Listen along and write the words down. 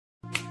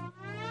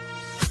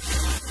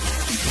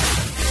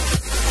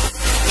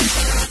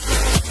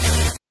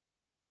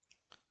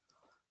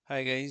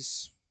Hi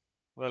guys,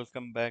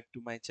 welcome back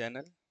to my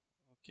channel.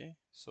 Okay,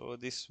 so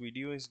this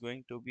video is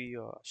going to be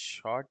a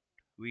short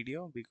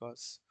video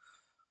because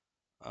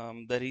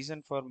the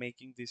reason for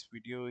making this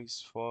video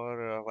is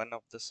for one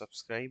of the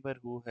subscriber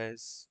who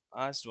has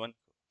asked one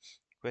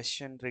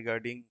question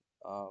regarding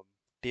um,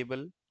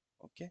 table.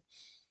 Okay,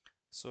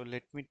 so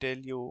let me tell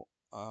you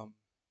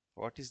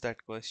what is that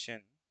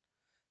question.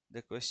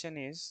 The question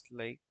is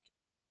like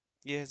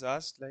he has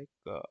asked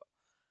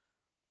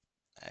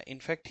in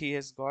fact he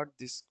has got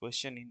this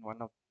question in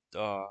one of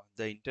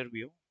the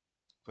interview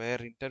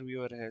where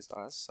interviewer has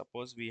asked,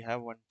 suppose we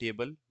have one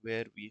table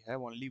where we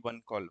have only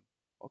one column.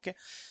 Okay,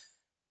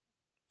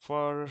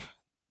 for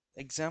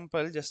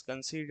example, just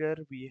consider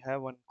we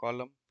have one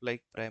column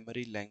like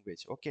primary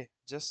language. Okay,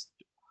 just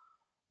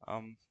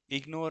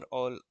ignore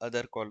all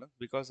other columns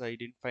because I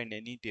didn't find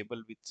any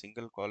table with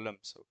single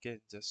columns. Okay,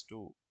 just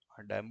to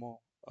demo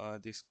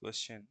this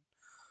question.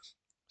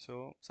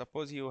 So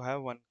suppose you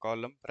have one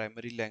column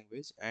primary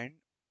language and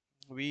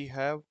we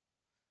have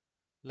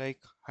like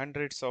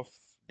hundreds of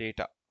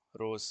data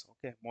rows.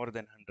 Okay, more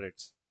than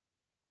hundreds.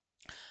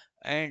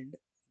 And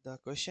the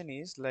question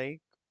is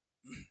like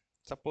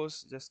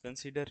suppose just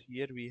consider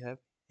here we have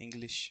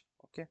English.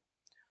 Okay,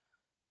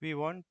 we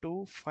want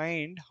to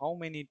find how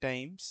many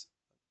times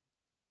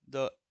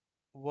the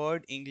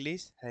word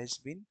English has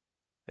been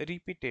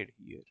repeated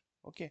here.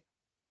 Okay,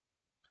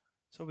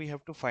 so we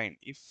have to find,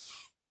 if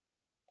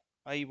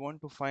I want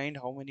to find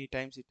how many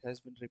times it has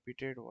been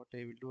repeated, what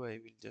I will do, I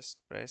will just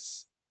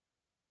press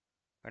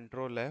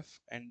Control F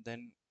and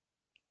then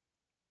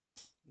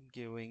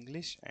give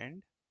English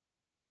and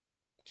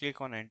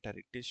click on enter.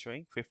 It is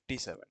showing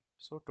 57.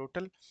 So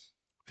total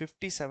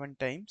 57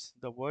 times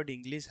the word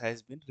English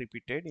has been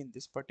repeated in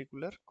this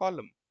particular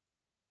column.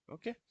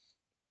 Okay,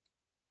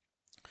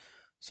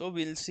 so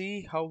we'll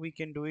see how we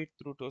can do it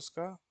through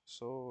Tosca.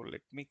 So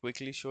let me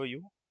quickly show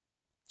you.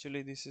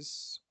 Actually this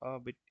is a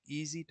bit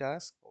easy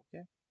task.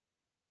 Okay,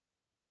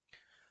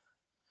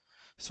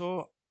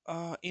 so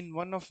in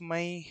one of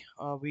my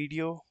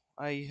video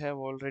I have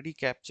already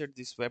captured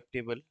this web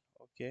table.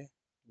 Okay,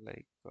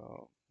 like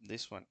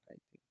this one I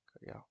think.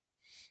 Yeah,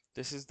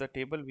 this is the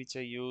table which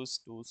I use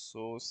to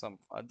show some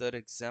other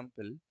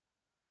example.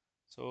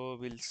 So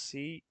we'll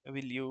see,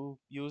 will you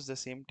use the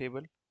same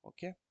table?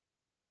 Okay,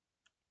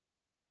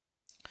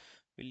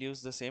 we'll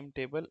use the same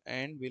table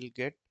and we'll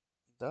get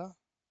the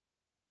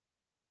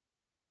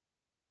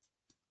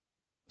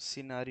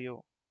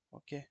scenario.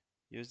 Okay,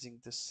 using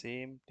the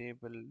same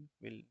table,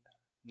 we'll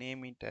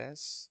name it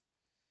as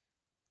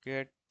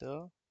get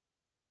the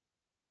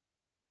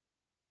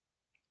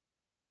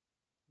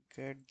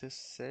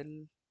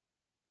cell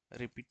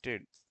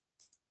repeated,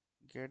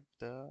 get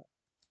the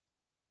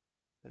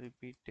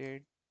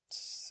repeated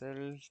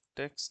cell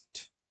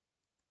text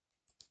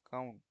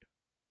count.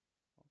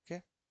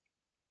 Okay,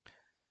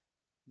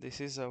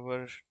 this is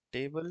our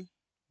table.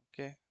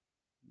 Okay,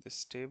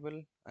 this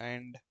table,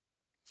 and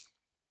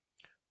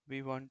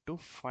we want to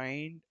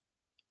find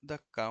the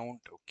count.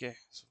 Okay,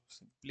 so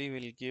simply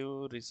we'll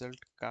give result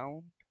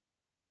count.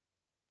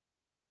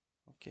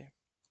 Okay,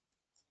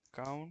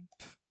 count,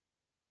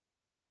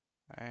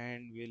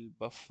 and we'll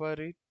buffer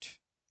it,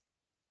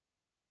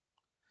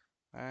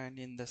 and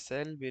in the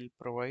cell we'll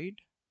provide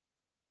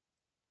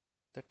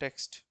the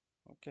text.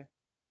 Okay,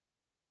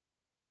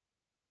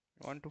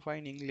 we want to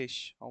find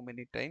English how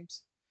many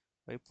times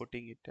by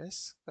putting it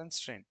as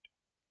constraint.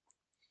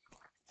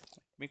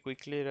 Let me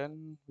quickly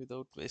run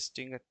without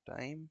wasting a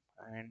time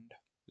and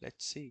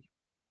let's see.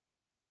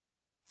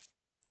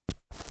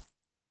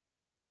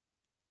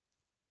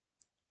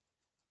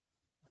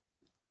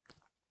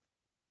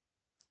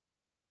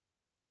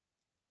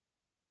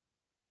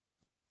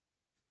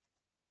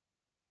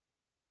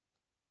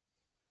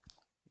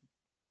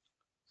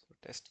 So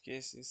test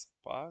case is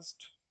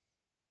passed.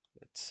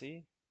 Let's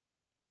see,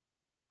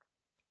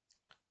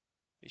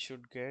 we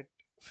should get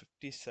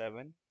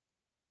 57.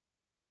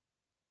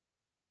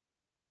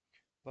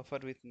 Buffer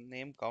with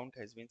name count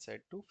has been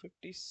set to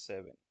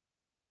 57,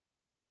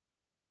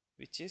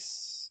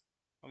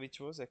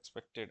 which was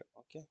expected.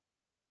 Okay,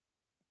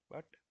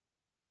 but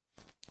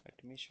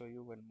let me show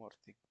you one more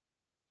thing.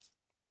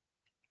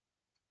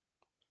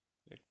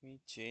 Let me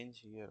change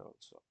here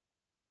also.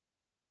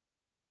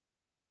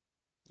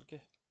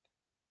 Okay,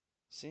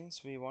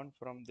 since we want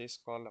from this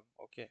column.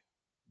 Okay,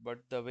 but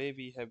the way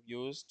we have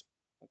used,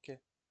 okay,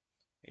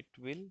 it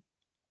will,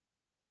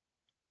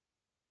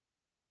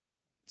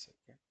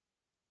 second.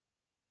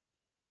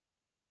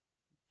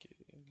 Okay,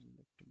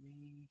 let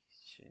me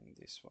change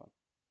this one,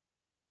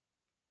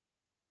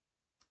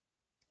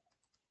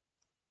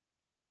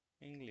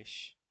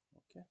 English.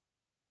 Okay,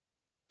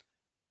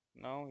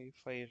 now if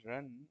I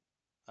run,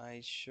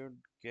 I should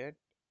get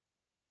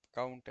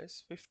count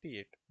as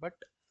 58, but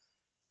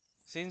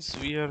since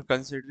we are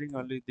considering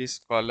only this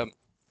column,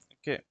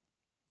 okay,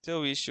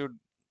 so we should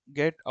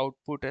get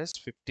output as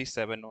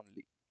 57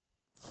 only.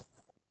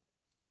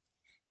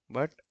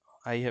 But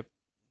I have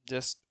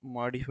just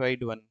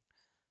modified one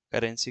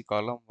currency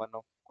column, one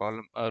of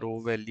column a row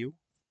value.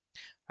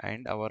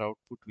 and our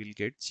output will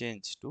get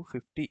changed to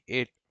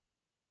 58.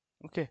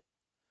 Okay,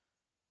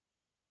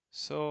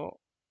 so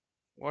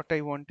what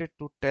I wanted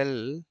to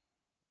tell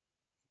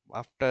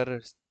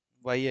after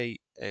why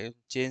I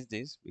change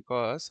this,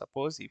 because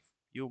suppose if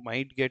you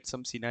might get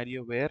some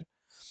scenario where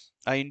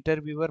a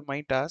interviewer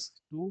might ask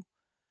to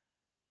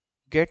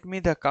get me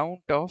the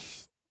count of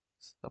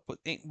suppose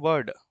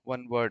word,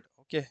 one word,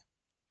 okay,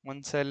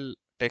 one cell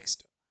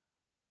text,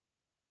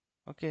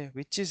 okay,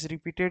 which is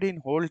repeated in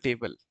whole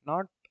table,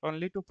 not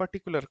only to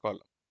particular column.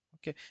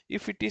 Okay,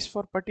 if it is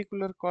for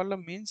particular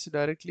column means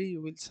directly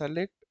you will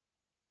select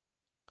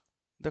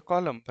the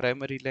column.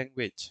 Primary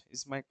language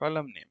is my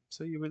column name,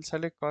 so you will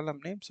select column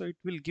name, so it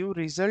will give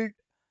result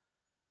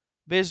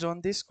based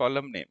on this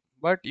column name.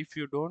 But if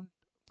you don't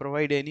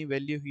provide any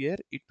value here,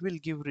 it will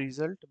give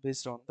result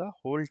based on the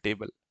whole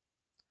table.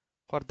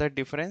 For that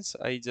difference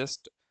I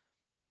just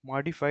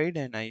modified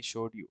and I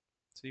showed you.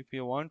 So if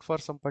you want for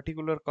some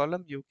particular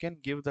column, you can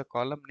give the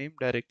column name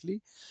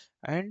directly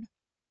and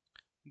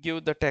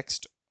give the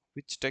text,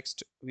 which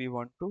text we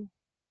want to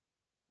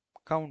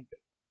count,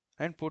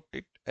 and put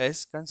it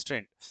as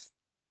constraint.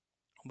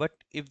 But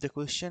if the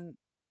question,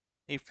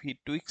 if he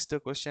tweaks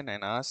the question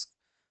and asks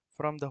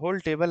from the whole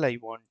table I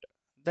want,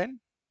 then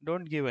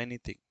don't give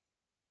anything,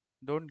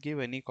 don't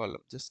give any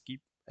column, just keep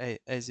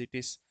as it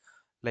is,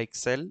 like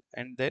cell,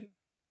 and then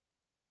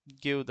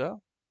give the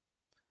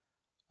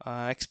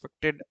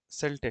expected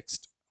cell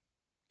text,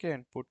 okay,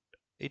 and put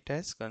it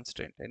as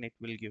constraint, and it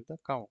will give the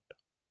count.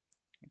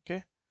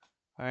 Okay,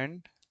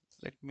 and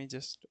let me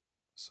just,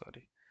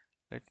 sorry,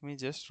 let me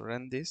just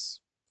run this.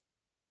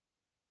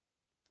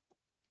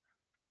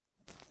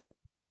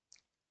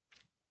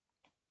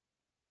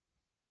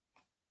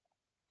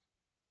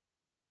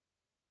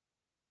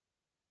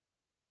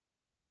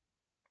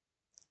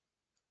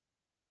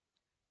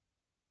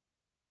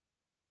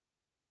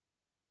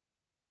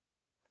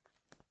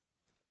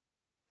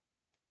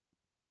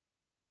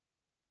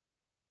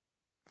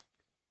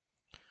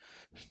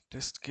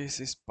 Test case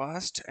is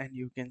passed, and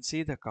you can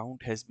see the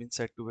count has been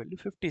set to value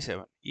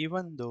 57,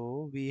 even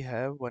though we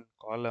have one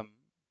column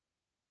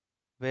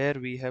where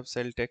we have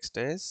cell text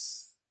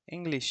as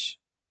English.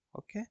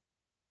 Okay,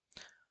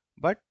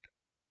 but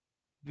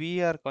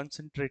we are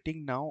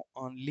concentrating now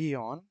only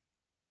on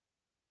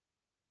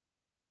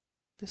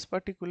this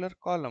particular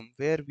column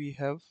where we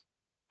have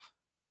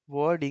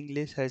word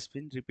English has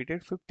been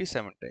repeated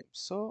 57 times.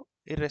 So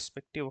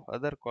irrespective of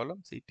other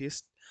columns, it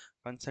is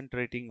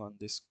concentrating on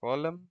this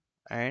column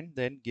and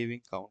then giving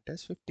count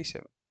as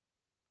 57.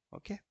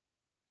 Okay,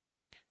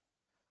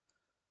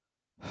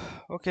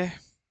 okay,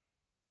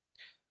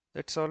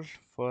 that's all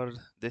for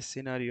this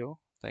scenario.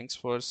 Thanks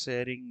for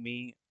sharing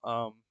me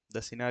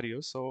the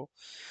scenario. So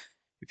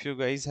if you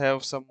guys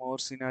have some more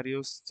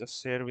scenarios,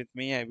 just share with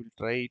me. I will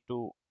try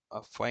to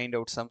find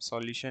out some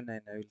solution,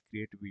 and I will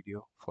create a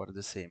video for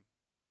the same.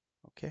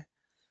 Okay,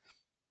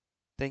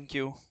 thank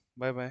you,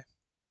 bye bye.